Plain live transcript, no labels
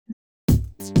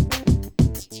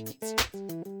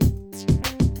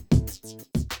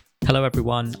Hello,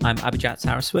 everyone. I'm Abhijat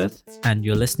Saraswat, and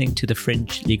you're listening to the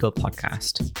Fringe Legal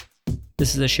Podcast.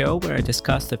 This is a show where I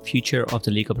discuss the future of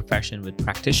the legal profession with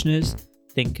practitioners,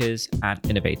 thinkers, and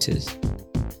innovators.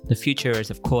 The future is,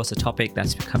 of course, a topic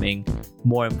that's becoming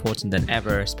more important than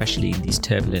ever, especially in these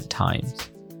turbulent times.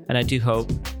 And I do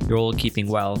hope you're all keeping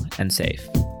well and safe.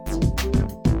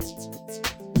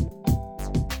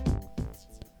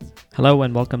 Hello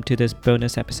and welcome to this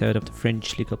bonus episode of the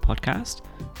Fringe Legal Podcast.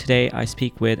 Today I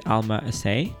speak with Alma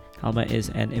Asay. Alma is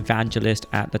an evangelist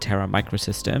at Latera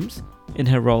Microsystems. In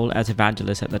her role as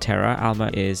evangelist at Latera, Alma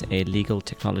is a legal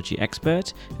technology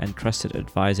expert and trusted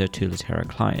advisor to Latera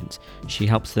clients. She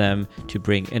helps them to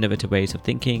bring innovative ways of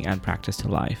thinking and practice to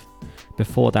life.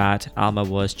 Before that, Alma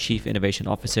was Chief Innovation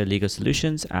Officer Legal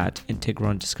Solutions at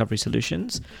Integron Discovery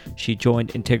Solutions. She joined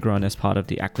Integron as part of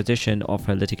the acquisition of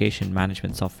her litigation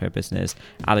management software business,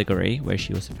 Allegory, where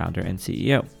she was the founder and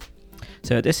CEO.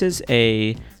 So this is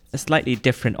a slightly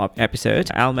different episode.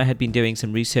 Alma had been doing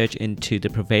some research into the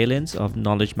prevalence of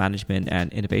knowledge management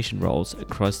and innovation roles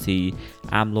across the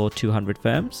Am Law 200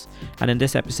 firms. And in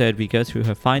this episode, we go through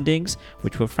her findings,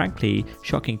 which were frankly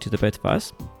shocking to the both of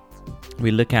us. We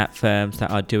look at firms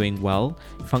that are doing well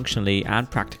functionally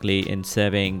and practically in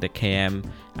serving the KM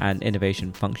and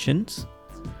innovation functions.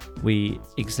 We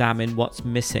examine what's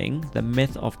missing, the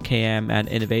myth of KM and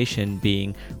innovation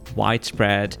being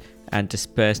widespread and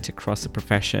dispersed across the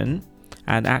profession,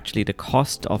 and actually the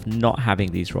cost of not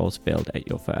having these roles filled at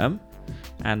your firm.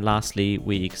 And lastly,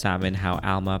 we examine how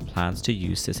Alma plans to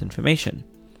use this information.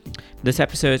 This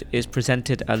episode is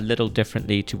presented a little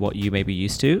differently to what you may be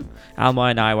used to. Alma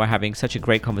and I were having such a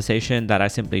great conversation that I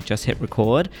simply just hit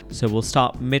record. So we'll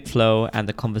start mid-flow and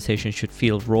the conversation should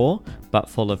feel raw, but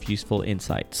full of useful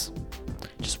insights.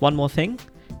 Just one more thing.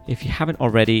 If you haven't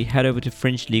already, head over to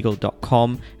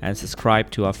fringelegal.com and subscribe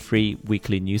to our free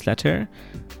weekly newsletter.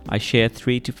 I share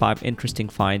 3 to 5 interesting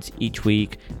finds each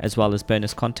week, as well as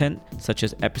bonus content, such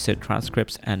as episode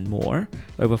transcripts and more.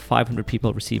 Over 500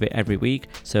 people receive it every week,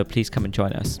 so please come and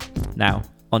join us. Now,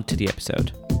 on to the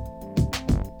episode.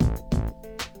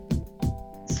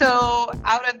 So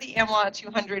out of the Am Law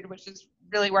 200, which is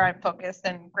really where I'm focused,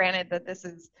 and granted that this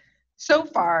is so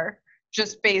far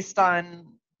just based on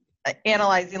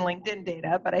analyzing LinkedIn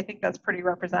data, but I think that's pretty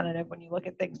representative when you look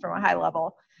at things from a high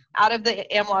level. Out of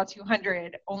the Am Law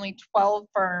 200, only 12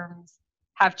 firms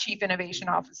have chief innovation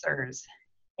officers,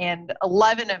 and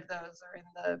 11 of those are in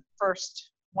the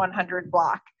first 100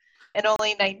 block, and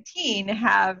only 19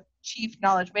 have chief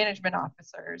knowledge management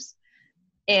officers,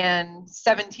 and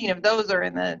 17 of those are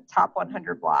in the top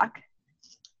 100 block.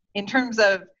 In terms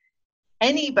of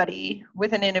anybody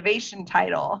with an innovation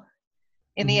title,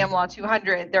 in the Am Law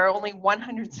 200, there are only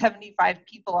 175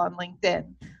 people on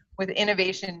LinkedIn with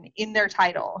innovation in their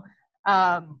title,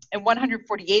 and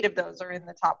 148 of those are in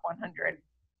the top 100.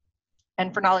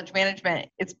 And for knowledge management,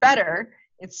 it's better.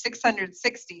 It's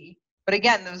 660, but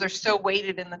again, those are so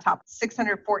weighted in the top.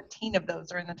 614 of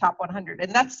those are in the top 100.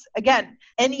 And that's, again,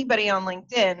 anybody on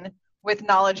LinkedIn with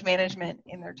knowledge management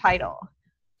in their title.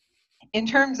 In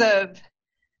terms of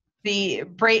the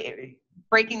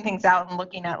breaking things out and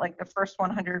looking at like the first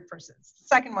 100 versus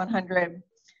second 100.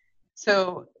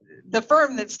 So the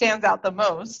firm that stands out the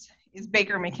most is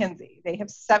Baker McKenzie. They have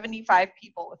 75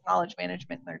 people with knowledge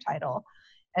management in their title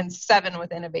and 7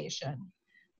 with innovation.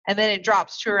 And then it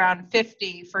drops to around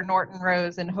 50 for Norton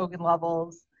Rose and Hogan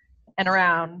Lovells, and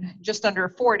around just under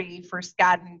 40 for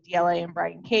Skadden, DLA, and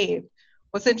Brian Cave.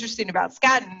 What's interesting about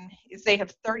Skadden is they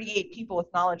have 38 people with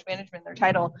knowledge management in their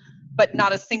title, but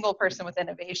not a single person with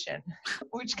innovation,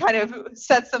 which kind of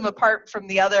sets them apart from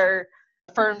the other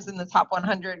firms in the top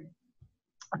 100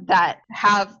 that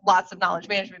have lots of knowledge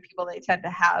management people. They tend to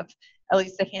have at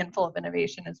least a handful of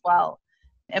innovation as well.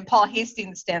 And Paul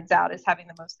Hastings stands out as having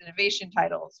the most innovation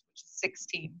titles, which is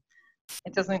 16.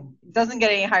 It doesn't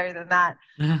get any higher than that.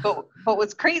 But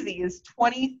what's crazy is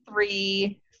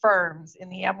 23 firms in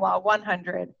the Am Law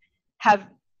 100 have,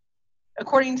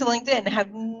 according to LinkedIn,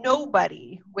 have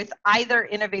nobody with either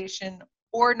innovation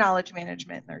or knowledge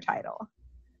management in their title.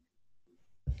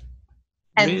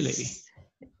 And Really?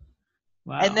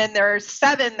 Wow. And then there are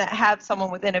 7 that have someone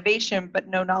with innovation but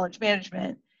no knowledge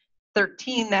management,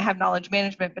 13 that have knowledge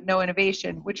management but no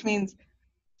innovation, which means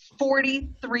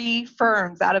 43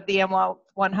 firms out of the Am Law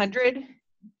 100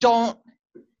 don't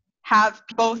have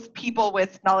both people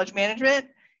with knowledge management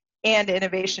and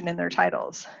innovation in their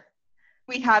titles.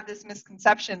 We have this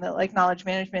misconception that like knowledge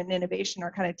management and innovation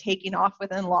are kind of taking off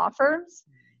within law firms.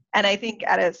 And I think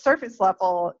at a surface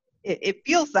level, it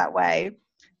feels that way.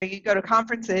 You go to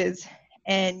conferences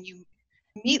and you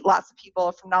meet lots of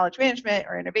people from knowledge management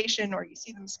or innovation, or you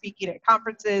see them speaking at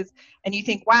conferences and you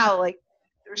think, wow, like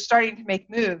they're starting to make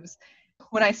moves.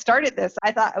 When I started this,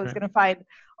 I thought I was going to find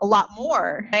a lot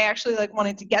more. I actually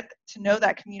wanted to get to know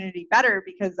that community better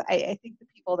because I think the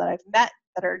people that I've met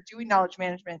that are doing knowledge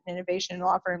management and innovation in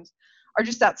law firms are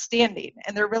just outstanding.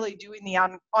 And they're really doing the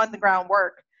on the ground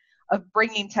work of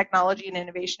bringing technology and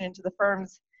innovation into the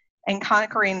firms and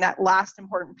conquering that last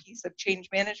important piece of change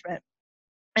management.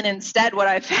 And instead, what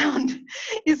I found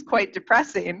is quite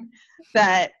depressing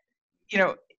that,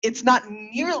 it's not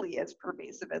nearly as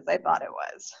pervasive as I thought it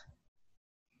was.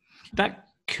 That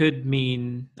could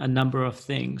mean a number of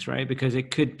things, right? Because it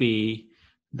could be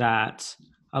that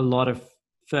a lot of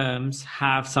firms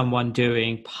have someone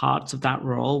doing parts of that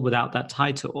role without that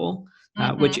title,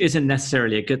 which isn't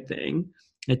necessarily a good thing.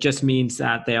 It just means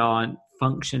that they aren't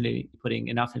functionally putting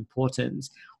enough importance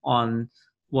on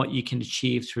what you can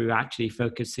achieve through actually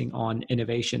focusing on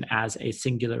innovation as a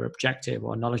singular objective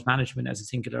or knowledge management as a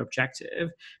singular objective.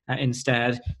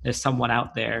 Instead, there's someone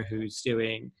out there who's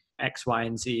doing X, Y,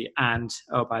 and Z. And,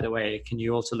 oh, by the way, can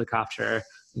you also look after,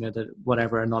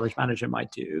 whatever a knowledge manager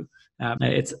might do?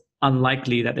 It's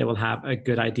unlikely that they will have a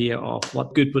good idea of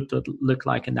what good would look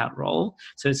like in that role.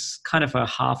 So it's kind of a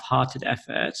half-hearted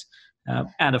effort.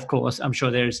 And of course, I'm sure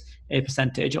there's a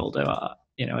percentage, although,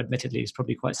 admittedly, it's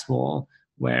probably quite small,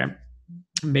 where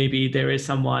maybe there is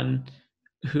someone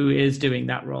who is doing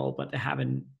that role, but they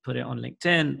haven't put it on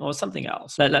LinkedIn or something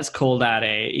else. Let's call that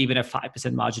even a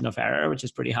 5% margin of error, which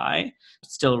is pretty high. It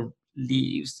still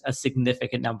leaves a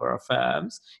significant number of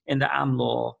firms in the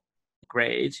AmLaw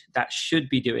grade that should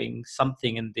be doing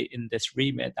something in this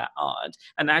remit that aren't.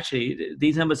 And actually,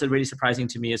 these numbers are really surprising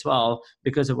to me as well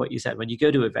because of what you said. When you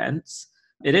go to events,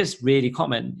 it is really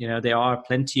common. There are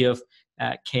plenty of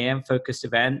KM-focused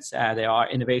events. There are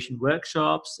innovation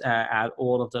workshops at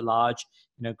all of the large,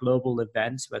 global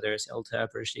events, whether it's ILTA,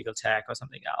 British Legal Tech, or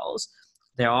something else.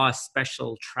 There are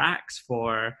special tracks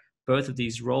for both of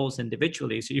these roles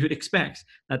individually, so you would expect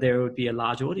that there would be a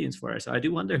large audience for it. So I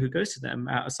do wonder who goes to them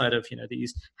outside of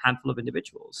these handful of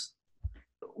individuals.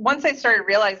 Once I started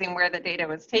realizing where the data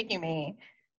was taking me,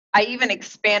 I even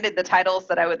expanded the titles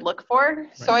that I would look for.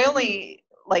 Right. So I only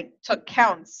took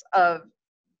counts of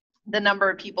the number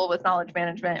of people with knowledge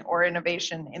management or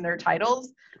innovation in their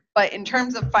titles. But in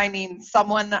terms of finding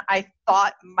someone I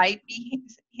thought might be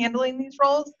handling these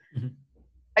roles,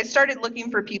 I started looking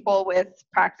for people with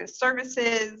practice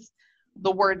services,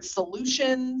 the word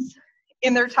solutions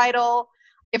in their title.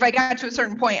 If I got to a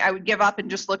certain point, I would give up and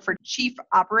just look for chief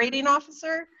operating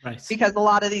officer, right, because a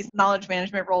lot of these knowledge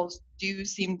management roles do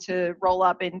seem to roll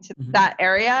up into that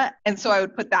area. And so I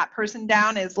would put that person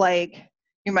down as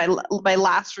my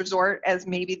last resort, as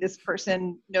maybe this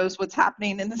person knows what's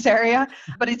happening in this area.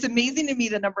 But it's amazing to me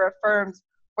the number of firms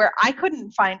where I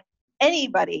couldn't find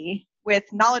anybody with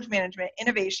knowledge management,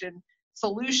 innovation,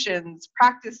 solutions,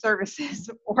 practice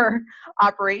services, or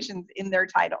operations in their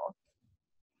title.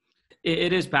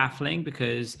 It is baffling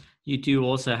because you do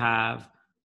also have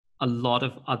a lot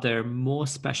of other more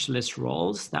specialist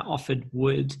roles that often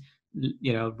would,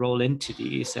 roll into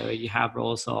these. So you have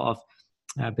roles of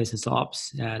business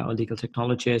ops, or legal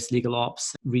technologists, legal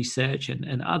ops, research,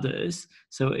 and others.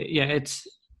 So yeah, it's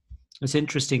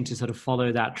interesting to sort of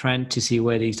follow that trend to see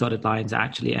where these dotted lines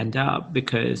actually end up,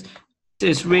 because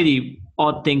it's really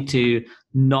odd thing to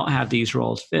not have these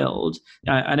roles filled.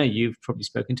 I know you've probably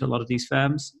spoken to a lot of these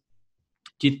firms.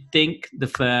 Do you think the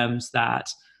firms that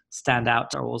stand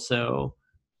out are also,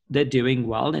 they're doing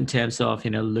well in terms of,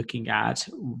 looking at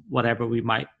whatever we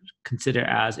might consider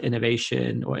as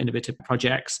innovation or innovative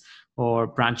projects, or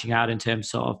branching out in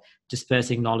terms of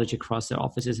dispersing knowledge across their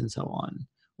offices and so on?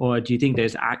 Or do you think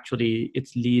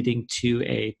it's leading to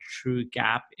a true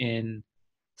gap in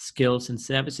skills and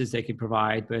services they can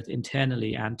provide both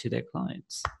internally and to their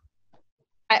clients?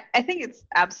 I think it's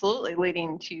absolutely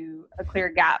leading to a clear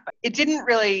gap. It didn't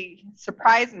really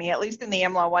surprise me, at least in the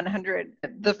AmLaw 100,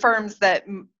 the firms that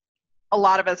a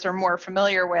lot of us are more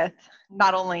familiar with,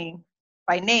 not only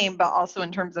by name, but also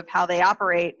in terms of how they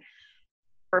operate,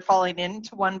 are falling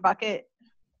into one bucket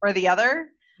or the other.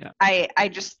 Yeah. I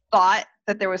just thought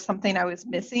that there was something I was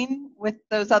missing with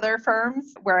those other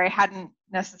firms where I hadn't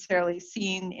necessarily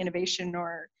seen innovation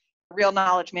or real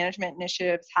knowledge management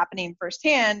initiatives happening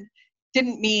firsthand.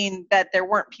 Didn't mean that there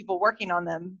weren't people working on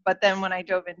them. But then when I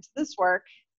dove into this work,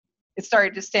 it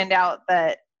started to stand out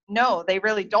that no, they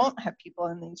really don't have people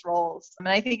in these roles. I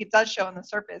mean, I think it does show on the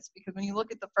surface, because when you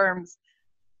look at the firms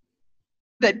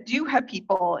that do have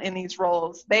people in these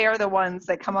roles, they are the ones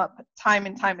that come up time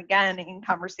and time again in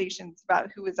conversations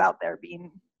about who is out there being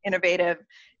innovative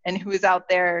and who is out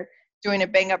there doing a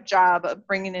bang up job of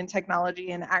bringing in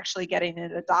technology and actually getting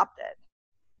it adopted.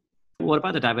 What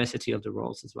about the diversity of the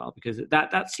roles as well? Because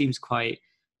that seems quite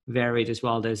varied as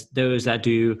well. There's those that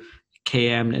do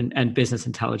KM and business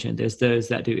intelligence. There's those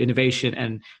that do innovation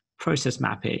and process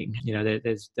mapping.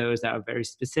 There's those that are very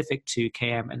specific to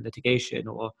KM and litigation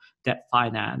or debt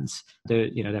finance. There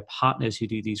are partners who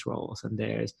do these roles, and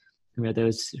there's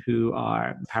those who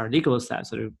are paralegals that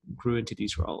sort of grew into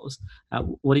these roles.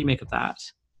 What do you make of that?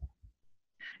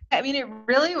 I mean, it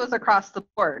really was across the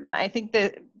board. I think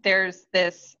that there's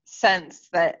this sense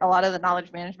that a lot of the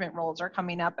knowledge management roles are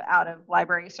coming up out of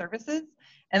library services.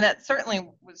 And that certainly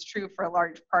was true for a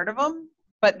large part of them.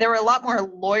 But there were a lot more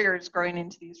lawyers growing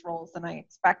into these roles than I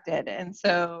expected. And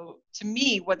so to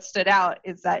me, what stood out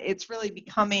is that it's really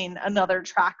becoming another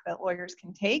track that lawyers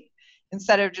can take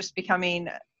instead of just becoming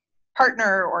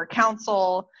partner or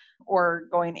counsel or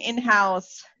going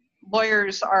in-house.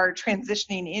 Lawyers are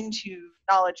transitioning into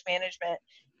knowledge management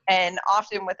and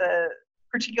often with a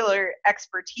particular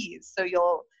expertise.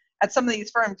 So at some of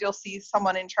these firms, you'll see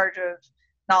someone in charge of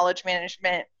knowledge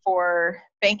management for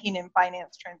banking and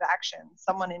finance transactions,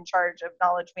 someone in charge of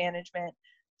knowledge management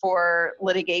for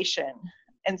litigation.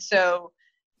 And so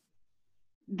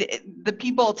the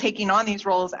people taking on these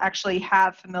roles actually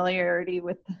have familiarity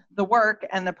with the work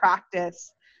and the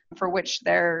practice for which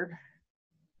they're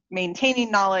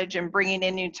maintaining knowledge and bringing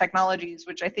in new technologies,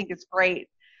 which I think is great.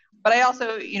 But I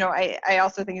also, I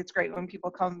also think it's great when people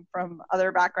come from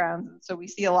other backgrounds. And so we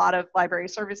see a lot of library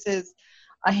services,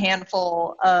 a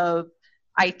handful of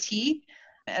IT,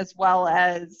 as well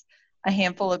as a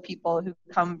handful of people who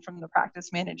come from the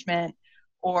practice management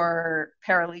or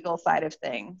paralegal side of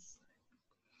things.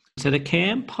 So the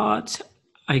KM part,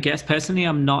 I guess personally,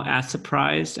 I'm not as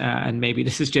surprised. And maybe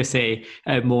this is just a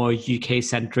more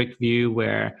UK-centric view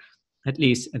where at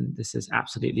least, and this is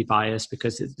absolutely biased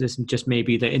because this just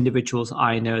maybe the individuals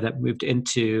I know that moved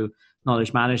into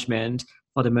knowledge management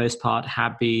for the most part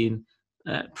have been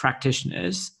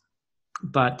practitioners.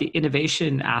 But the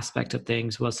innovation aspect of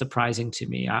things was surprising to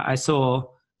me. I saw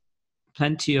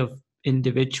plenty of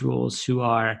individuals who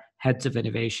are heads of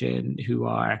innovation, who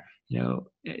are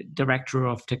director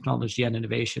of technology and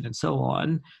innovation and so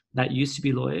on, that used to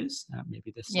be lawyers.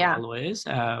 Maybe they're still lawyers.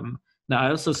 Now, I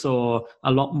also saw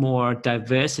a lot more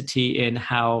diversity in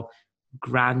how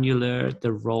granular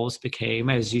the roles became,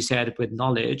 as you said, with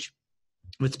knowledge,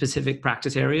 with specific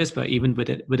practice areas, but even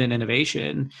within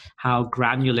innovation, how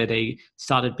granular they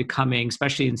started becoming,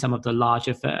 especially in some of the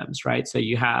larger firms, right? So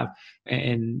you have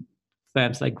in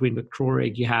firms like Greenberg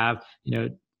Traurig, you have,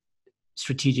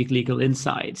 strategic legal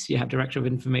insights, you have director of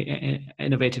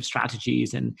innovative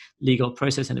strategies and legal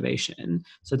process innovation.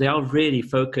 So they are really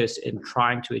focused in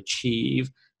trying to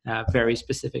achieve very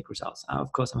specific results.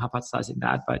 Of course, I'm hypothesizing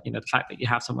that, but the fact that you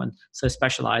have someone so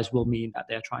specialized will mean that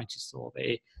they're trying to solve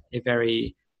a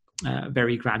very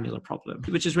very granular problem,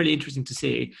 which is really interesting to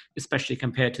see, especially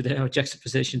compared to the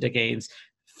juxtaposition against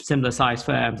similar sized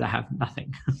firms that have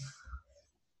nothing.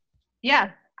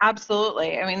 Yeah.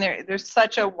 Absolutely. I mean, there's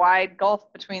such a wide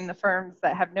gulf between the firms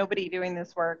that have nobody doing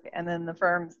this work and then the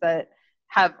firms that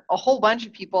have a whole bunch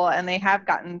of people and they have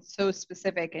gotten so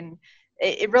specific. And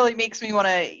it really makes me want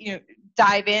to,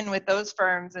 dive in with those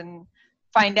firms and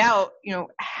find out,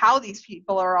 how these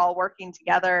people are all working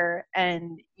together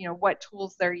and, what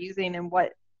tools they're using and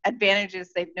what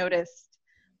advantages they've noticed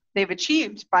they've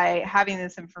achieved by having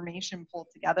this information pulled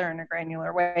together in a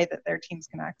granular way that their teams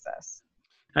can access.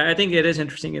 I think it is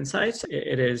interesting insights.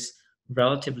 It is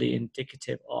relatively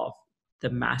indicative of the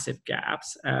massive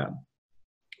gaps.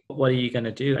 What are you going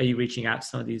to do? Are you reaching out to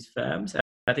some of these firms?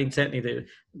 I think certainly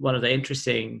one of the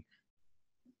interesting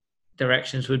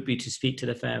directions would be to speak to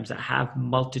the firms that have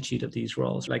multitude of these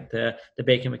roles, like the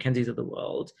Baker McKenzie's of the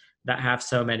world, that have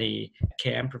so many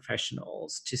KM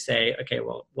professionals, to say, okay,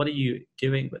 well, what are you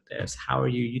doing with this? How are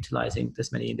you utilizing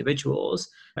this many individuals?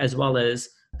 As well as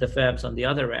the firms on the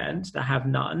other end that have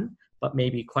none, but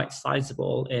maybe quite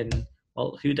sizable in,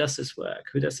 well, who does this work?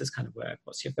 Who does this kind of work?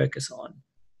 What's your focus on?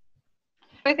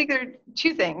 I think there are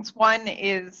two things. One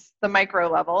is the micro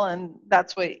level, and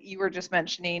that's what you were just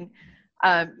mentioning.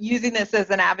 Using this as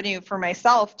an avenue for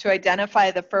myself to identify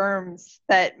the firms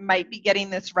that might be getting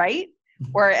this right,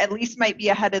 or at least might be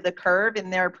ahead of the curve in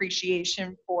their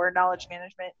appreciation for knowledge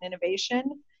management and innovation,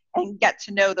 and get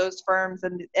to know those firms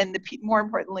and more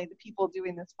importantly, the people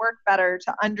doing this work better,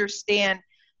 to understand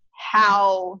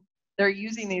how they're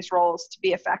using these roles to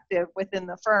be effective within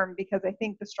the firm. Because I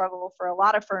think the struggle for a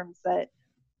lot of firms that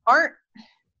aren't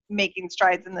making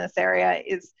strides in this area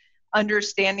is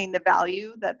understanding the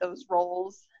value that those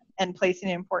roles and placing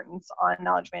importance on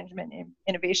knowledge management and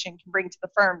innovation can bring to the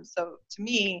firm. So to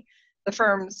me, the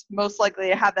firms most likely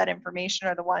to have that information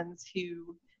are the ones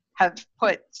who have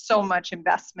put so much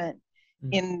investment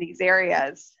in these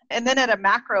areas. And then at a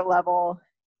macro level,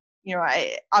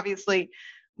 I obviously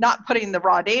not putting the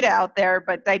raw data out there,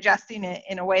 but digesting it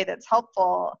in a way that's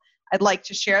helpful. I'd like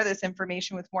to share this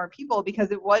information with more people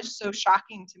because it was so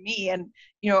shocking to me. And,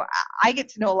 I get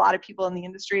to know a lot of people in the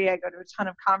industry. I go to a ton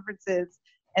of conferences.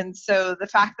 And so the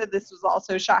fact that this was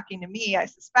also shocking to me, I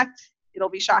suspect it'll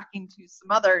be shocking to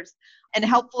some others, and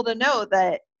helpful to know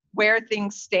that where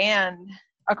things stand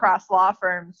across law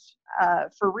firms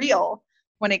for real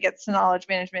when it gets to knowledge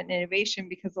management and innovation,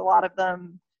 because a lot of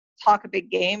them talk a big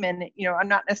game. And, I'm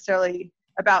not necessarily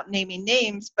about naming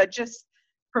names, but just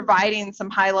providing some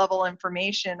high level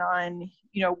information on,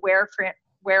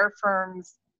 where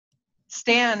firms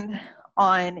stand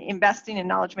on investing in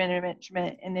knowledge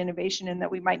management and innovation, and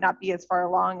that we might not be as far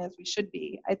along as we should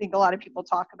be. I think a lot of people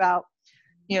talk about,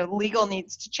 legal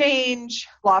needs to change,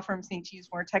 law firms need to use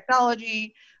more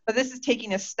technology, but this is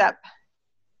taking a step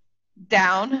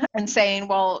down and saying,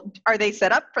 well, are they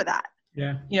set up for that?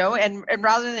 Yeah. And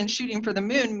rather than shooting for the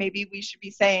moon, maybe we should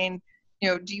be saying,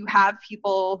 do you have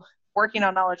people working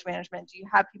on knowledge management? Do you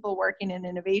have people working in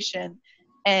innovation?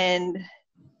 And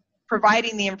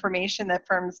providing the information that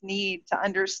firms need to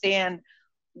understand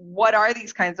what are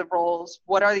these kinds of roles,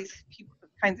 what are these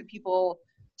kinds of people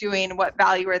doing, what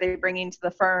value are they bringing to the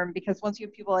firm? Because once you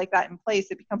have people like that in place,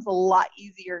 it becomes a lot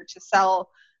easier to sell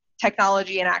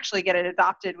technology and actually get it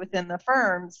adopted within the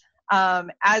firms.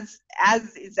 As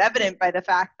is evident by the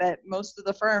fact that most of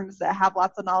the firms that have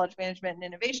lots of knowledge management and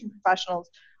innovation professionals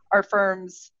are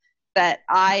firms that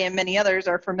I and many others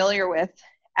are familiar with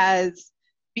as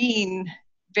being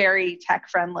very tech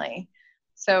friendly.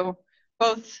 So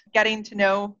both getting to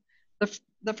know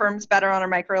the firms better on a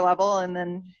micro level, and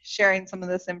then sharing some of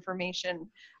this information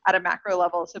at a macro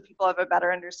level so people have a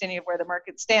better understanding of where the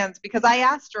market stands. Because I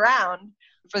asked around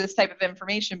for this type of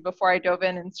information before I dove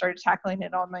in and started tackling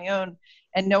it on my own,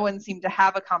 and no one seemed to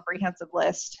have a comprehensive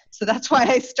list. So that's why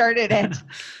I started it.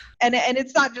 And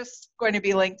it's not just going to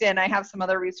be LinkedIn. I have some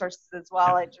other resources as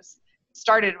well. I just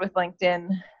started with LinkedIn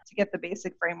to get the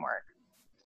basic framework.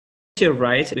 You're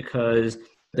right, because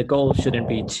the goal shouldn't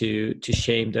be to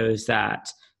shame those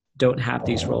that don't have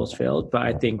these roles filled, but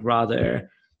I think rather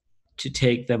to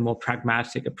take the more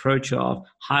pragmatic approach of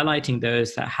highlighting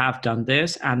those that have done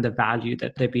this and the value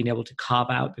that they've been able to carve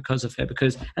out because of it.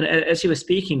 Because, and as you were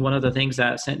speaking, one of the things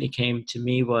that certainly came to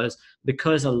me was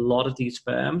because a lot of these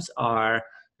firms are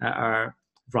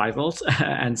rivals,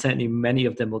 and certainly many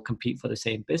of them will compete for the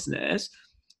same business,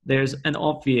 there's an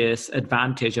obvious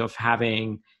advantage of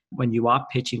having, when you are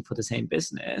pitching for the same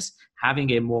business,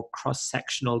 having a more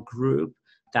cross-sectional group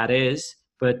that is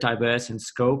both diverse in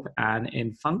scope and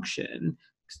in function,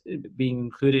 being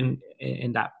included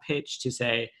in that pitch to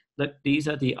say, look, these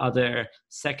are the other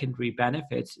secondary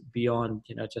benefits beyond,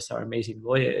 just our amazing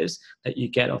lawyers that you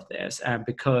get of this. And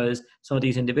because some of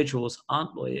these individuals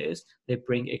aren't lawyers, they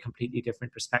bring a completely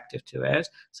different perspective to it.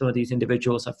 Some of these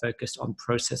individuals are focused on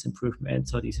process improvement.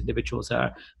 So these individuals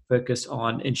are focused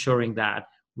on ensuring that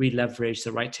we leverage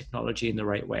the right technology in the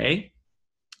right way.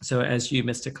 So as you,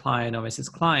 Mr. Klein or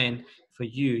Mrs. Klein, for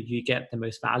you get the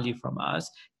most value from us,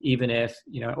 even if,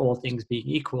 all things being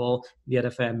equal, the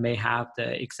other firm may have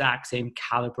the exact same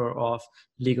caliber of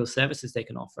legal services they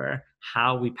can offer.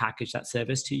 How we package that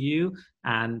service to you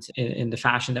and in the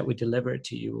fashion that we deliver it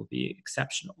to you will be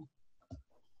exceptional.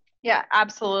 Yeah,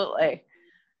 absolutely.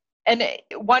 And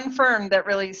one firm that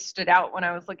really stood out when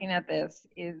I was looking at this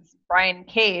is Bryan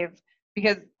Cave,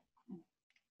 because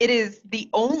it is the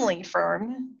only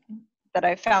firm that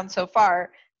I've found so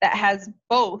far that has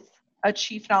both a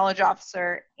chief knowledge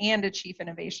officer and a chief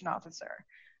innovation officer.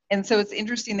 And so it's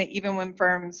interesting that even when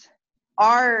firms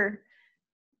are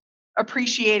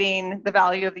appreciating the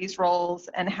value of these roles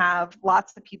and have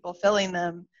lots of people filling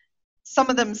them,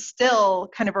 some of them still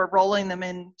kind of are rolling them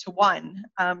into one.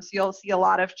 So you'll see a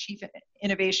lot of chief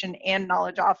innovation and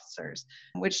knowledge officers,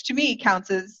 which to me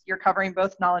counts as you're covering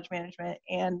both knowledge management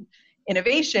and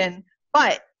innovation,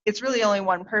 but it's really only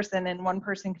one person, and one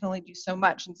person can only do so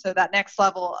much. And so that next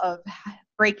level of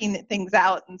breaking things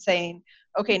out and saying,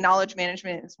 okay, knowledge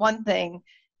management is one thing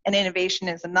and innovation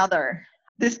is another.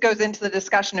 This goes into the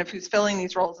discussion of who's filling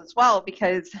these roles as well,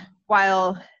 because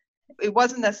while it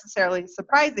wasn't necessarily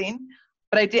surprising,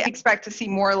 but I did expect to see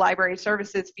more library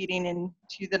services feeding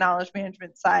into the knowledge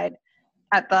management side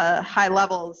at the high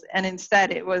levels. And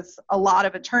instead it was a lot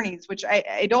of attorneys, which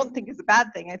I don't think is a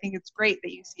bad thing. I think it's great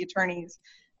that you see attorneys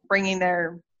bringing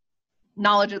their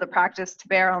knowledge of the practice to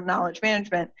bear on knowledge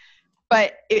management.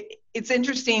 But it's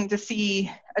interesting to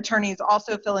see attorneys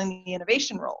also filling the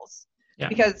innovation roles,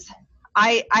 because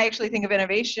I actually think of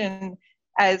innovation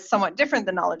as somewhat different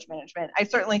than knowledge management. I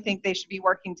certainly think they should be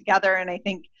working together, and I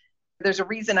think there's a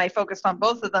reason I focused on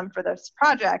both of them for this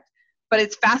project. But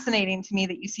it's fascinating to me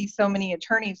that you see so many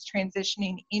attorneys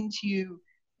transitioning into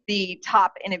the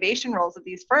top innovation roles of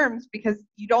these firms, because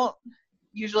you don't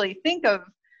usually think of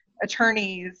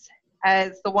attorneys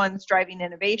as the ones driving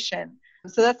innovation.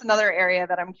 So that's another area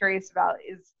that I'm curious about,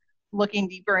 is looking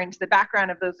deeper into the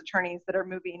background of those attorneys that are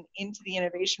moving into the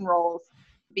innovation roles.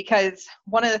 Because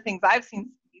one of the things I've seen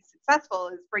be successful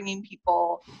is bringing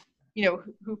people,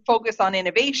 who focus on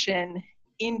innovation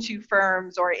into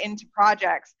firms or into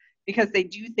projects, because they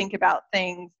do think about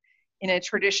things in a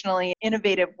traditionally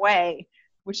innovative way,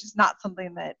 which is not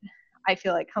something that I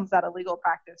feel like comes out of legal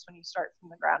practice when you start from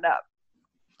the ground up.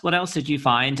 What else did you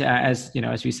find as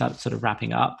we start sort of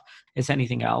wrapping up? Is there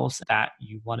anything else that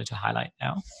you wanted to highlight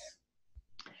now?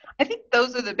 I think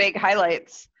those are the big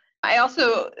highlights. I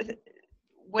also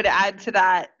would add to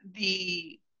that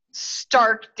the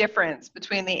stark difference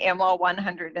between the AmLaw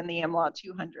 100 and the AmLaw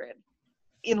 200.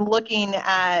 In looking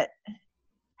at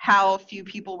how few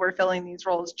people were filling these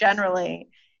roles generally,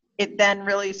 it then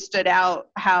really stood out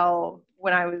how,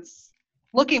 when I was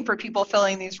looking for people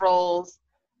filling these roles,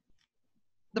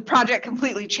 the project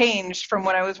completely changed from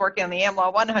when I was working on the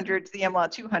AmLaw 100 to the AmLaw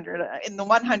 200. In the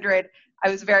 100, I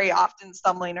was very often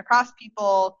stumbling across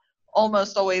people,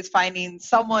 almost always finding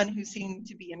someone who seemed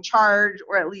to be in charge,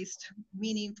 or at least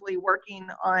meaningfully working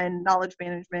on knowledge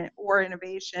management or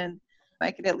innovation.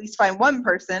 I could at least find one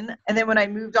person. And then when I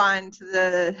moved on to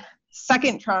the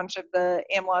second tranche of the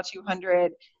AmLaw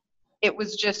 200, it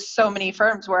was just so many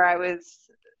firms where I was,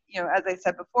 as I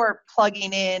said before,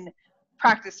 plugging in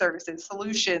practice services,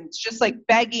 solutions, just like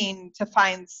begging to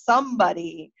find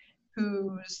somebody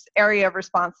whose area of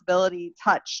responsibility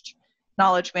touched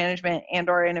knowledge management and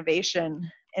or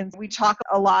innovation. And we talk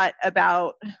a lot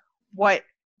about what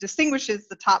distinguishes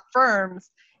the top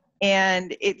firms,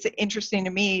 and it's interesting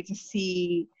to me to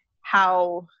see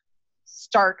how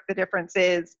stark the difference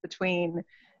is between,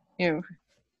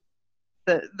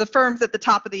 the firms at the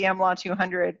top of the AmLaw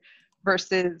 200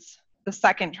 versus the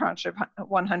second tranche of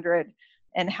 100,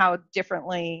 and how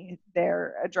differently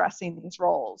they're addressing these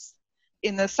roles.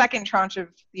 In the second tranche of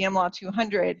the AmLaw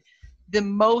 200, the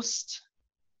most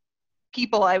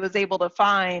people I was able to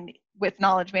find with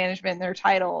knowledge management in their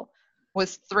title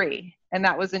was 3, and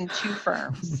that was in 2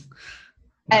 firms.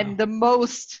 Wow. And the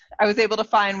most I was able to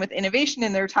find with innovation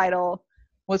in their title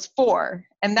was 4,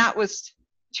 and that was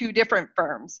 2 different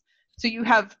firms. So you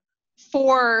have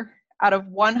 4 out of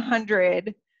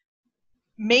 100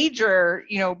 major,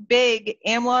 big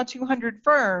AmLaw 200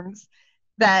 firms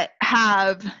that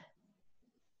have,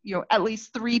 at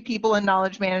least 3 people in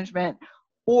knowledge management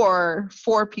or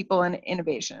 4 people in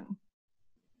innovation.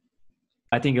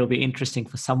 I think it'll be interesting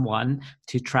for someone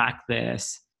to track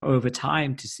this over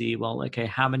time to see, well, okay,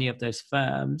 how many of those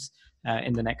firms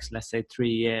in the next, let's say, 3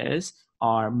 years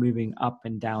are moving up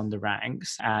and down the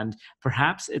ranks. And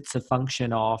perhaps it's a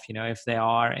function of, if they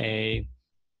are a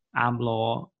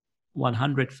AmLaw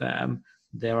 100 firm,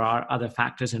 there are other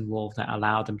factors involved that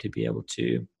allow them to be able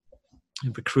to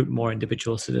recruit more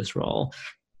individuals to this role.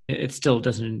 It still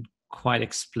doesn't quite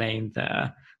explain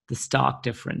the stark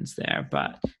difference there,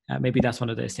 but maybe that's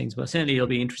one of those things. But certainly it'll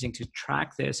be interesting to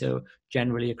track this. So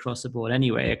generally across the board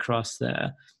anyway, across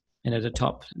the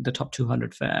top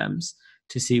 200 firms,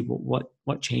 to see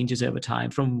what changes over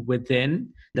time from within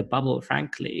the bubble.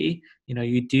 Frankly,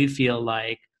 you do feel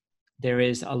like there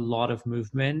is a lot of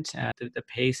movement. The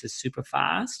pace is super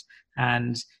fast,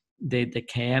 and the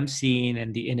KM scene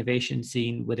and the innovation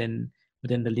scene within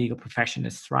the legal profession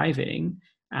is thriving.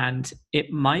 And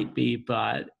it might be,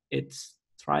 but it's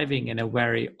thriving in a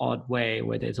very odd way,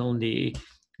 where there's only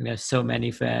so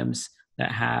many firms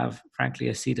that have, frankly,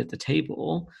 a seat at the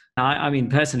table. I mean,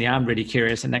 personally, I'm really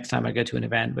curious, and next time I go to an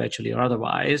event, virtually or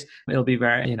otherwise, it'll be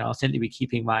very, I'll certainly be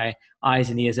keeping my eyes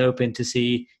and ears open to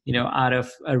see, out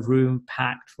of a room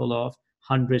packed full of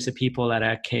hundreds of people at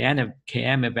a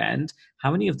KM event,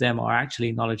 how many of them are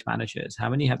actually knowledge managers? How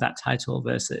many have that title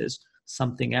versus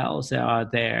something else that are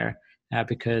there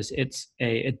because it's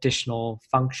a additional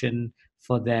function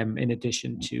for them in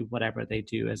addition to whatever they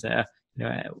do as a,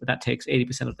 that takes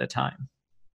 80% of their time.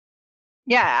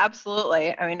 Yeah,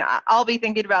 absolutely. I mean, I'll be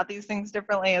thinking about these things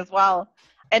differently as well.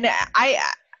 And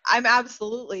I'm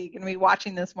absolutely going to be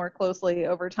watching this more closely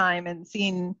over time and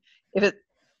seeing if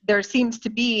there seems to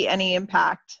be any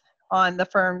impact on the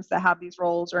firms that have these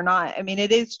roles or not. I mean,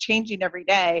 it is changing every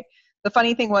day. the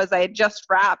funny thing was I had just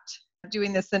wrapped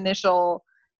doing this initial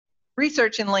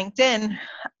research in LinkedIn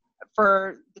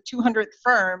for the 200th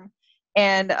firm,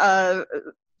 and a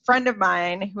friend of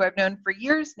mine who I've known for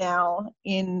years now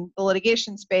in the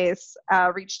litigation space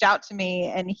reached out to me,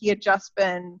 and he had just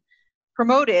been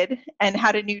promoted and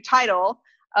had a new title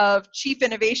of Chief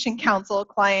Innovation Counsel,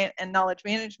 Client and Knowledge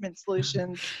Management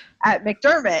Solutions at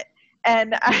McDermott.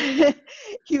 And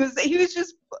he was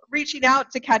just reaching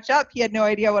out to catch up. He had no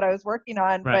idea what I was working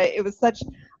on, Right. but it was such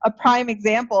a prime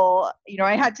example.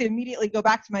 I had to immediately go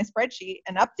back to my spreadsheet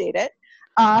and update it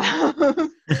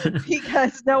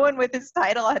because no one with his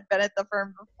title had been at the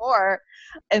firm before.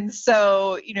 And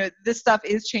so, this stuff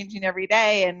is changing every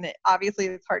day, and obviously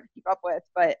it's hard to keep up with,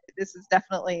 but this is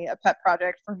definitely a pet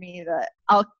project for me that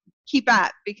I'll keep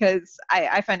at because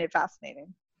I find it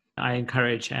fascinating. I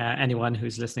encourage anyone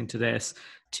who's listening to this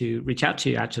to reach out to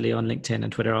you actually on LinkedIn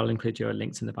and Twitter. I'll include your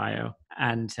links in the bio.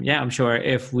 And I'm sure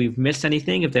if we've missed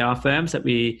anything, if there are firms that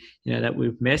we've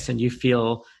missed and you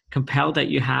feel compelled that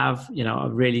you have, a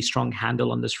really strong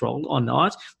handle on this role or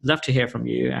not, we'd love to hear from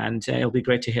you. And it'll be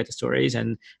great to hear the stories.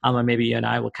 And Alma, maybe you and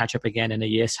I will catch up again in a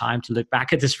year's time to look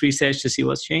back at this research to see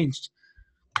what's changed.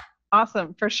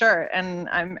 Awesome, for sure. And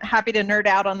I'm happy to nerd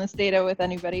out on this data with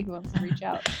anybody who wants to reach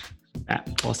out.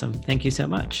 Awesome. Thank you so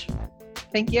much.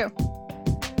 Thank you.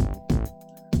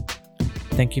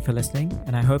 Thank you for listening,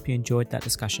 and I hope you enjoyed that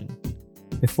discussion.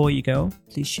 Before you go,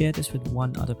 please share this with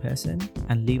one other person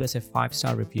and leave us a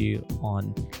 5-star review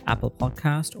on Apple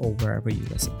Podcast or wherever you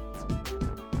listen.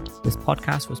 This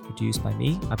podcast was produced by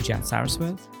me, Abhijat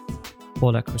Saraswat.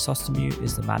 Paula Chrysostomou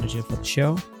is the manager for the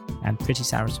show, and Priti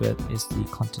Saraswat is the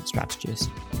content strategist.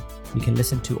 You can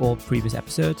listen to all previous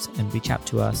episodes and reach out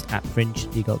to us at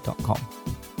fringelegal.com.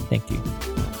 Thank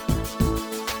you.